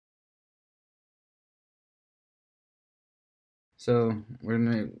So we're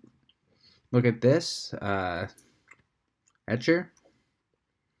gonna look at this etcher,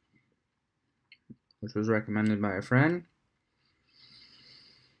 which was recommended by a friend.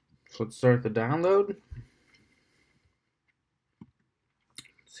 So let's start the download.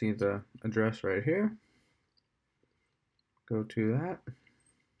 See the address right here. Go to that.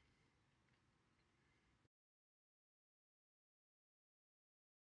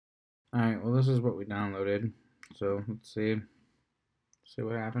 Alright, well this is what we downloaded. So let's see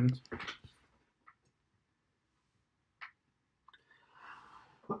what happens.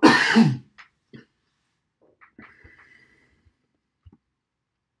 There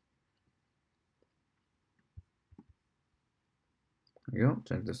you go.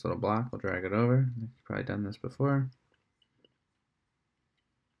 Check this little block. We'll drag it over. You've probably done this before.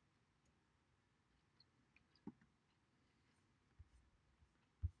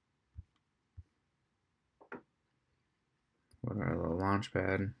 Go to our little launch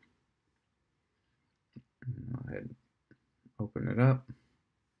pad. Go ahead, open it up,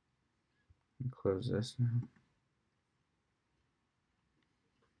 and close this now.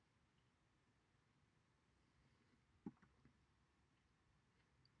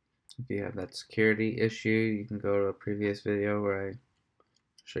 If you have that security issue, you can go to a previous video where I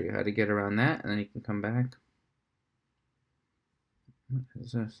show you how to get around that, and then you can come back. What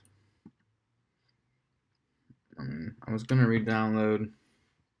is this? I was going to re-download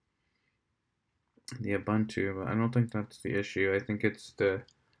the Ubuntu, but I don't think that's the issue. I think it's the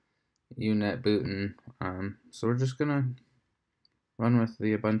unet booting. So we're just going to run with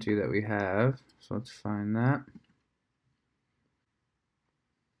the Ubuntu that we have. So let's find that.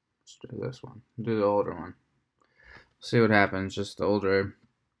 Let's do this one. Do the older one. See what happens. Just the older.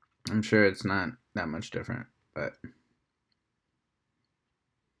 I'm sure it's not that much different, but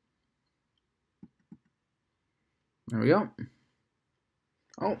there we go.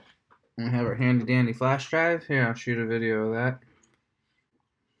 Oh, we have our handy dandy flash drive. Here, I'll shoot a video of that.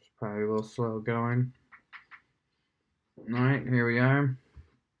 It's probably a little slow going. Alright, here we are.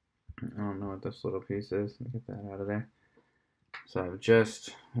 I don't know what this little piece is. Let me get that out of there. So I've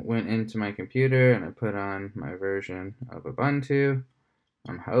just went into my computer and I put on my version of Ubuntu.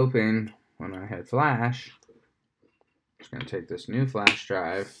 I'm hoping when I hit flash, it's going to take this new flash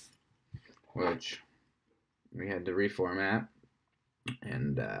drive, which we had to reformat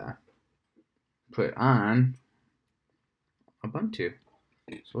and put on Ubuntu.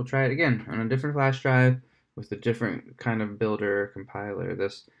 So we'll try it again on a different flash drive with a different kind of builder compiler,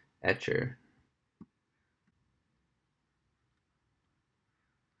 this etcher.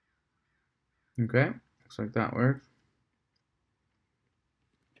 Okay, looks like that worked.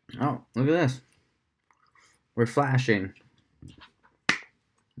 Oh, look at this. We're flashing.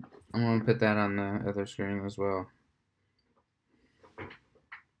 I'm going to put that on the other screen as well.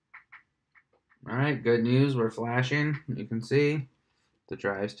 Alright, good news. We're flashing. You can see the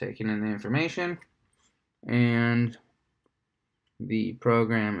drive's taking in the information. And the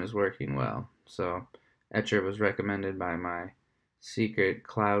program is working well. So, etcher was recommended by my secret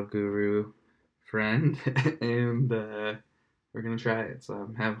cloud guru friend. And we're going to try it.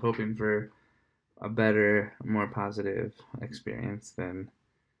 So, I'm hoping for a better, more positive experience than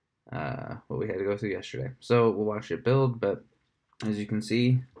what we had to go through yesterday. So we'll watch it build, but as you can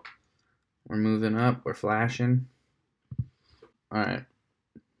see, we're moving up, we're flashing. Alright,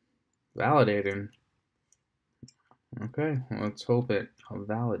 validating. Okay, well, let's hope it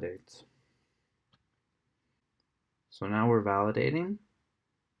validates. So now we're validating.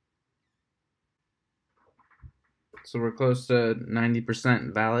 So we're close to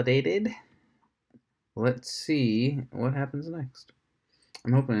 90% validated. Let's see what happens next.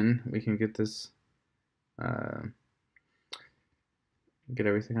 I'm hoping we can get this, get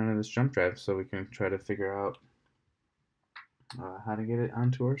everything out of this jump drive so we can try to figure out how to get it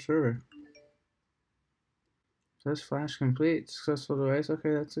onto our server. Says flash complete, successful device.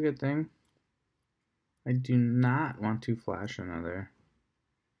 Okay, that's a good thing. I do not want to flash another.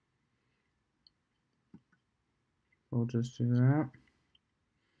 We'll just do that.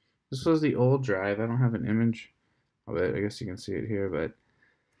 This was the old drive. I don't have an image of it. I guess you can see it here, but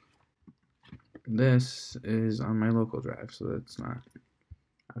this is on my local drive, so that's not.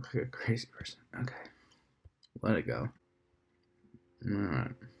 I look like a crazy person. Okay. Let it go.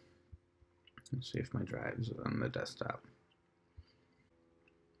 Alright. Let's see if my drive is on the desktop.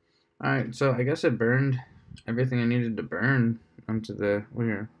 Alright, so I guess it burned everything I needed to burn onto the. We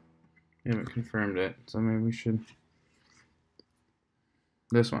haven't confirmed it, so maybe we should.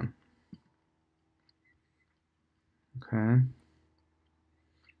 This one. Okay.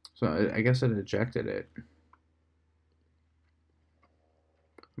 So I guess it ejected it.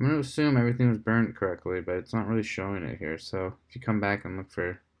 I'm going to assume everything was burned correctly, but it's not really showing it here. So if you come back and look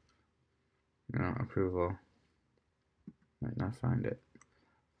for, approval, might not find it.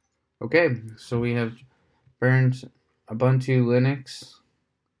 Okay, so we have burned Ubuntu Linux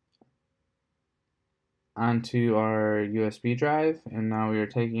onto our USB drive, and now we are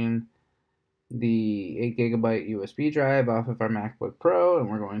taking the 8 GB USB drive off of our MacBook Pro, and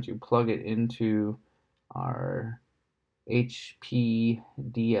we're going to plug it into our HP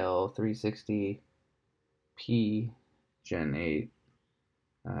DL360P Gen 8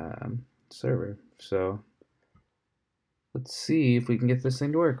 server. So let's see if we can get this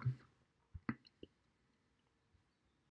thing to work.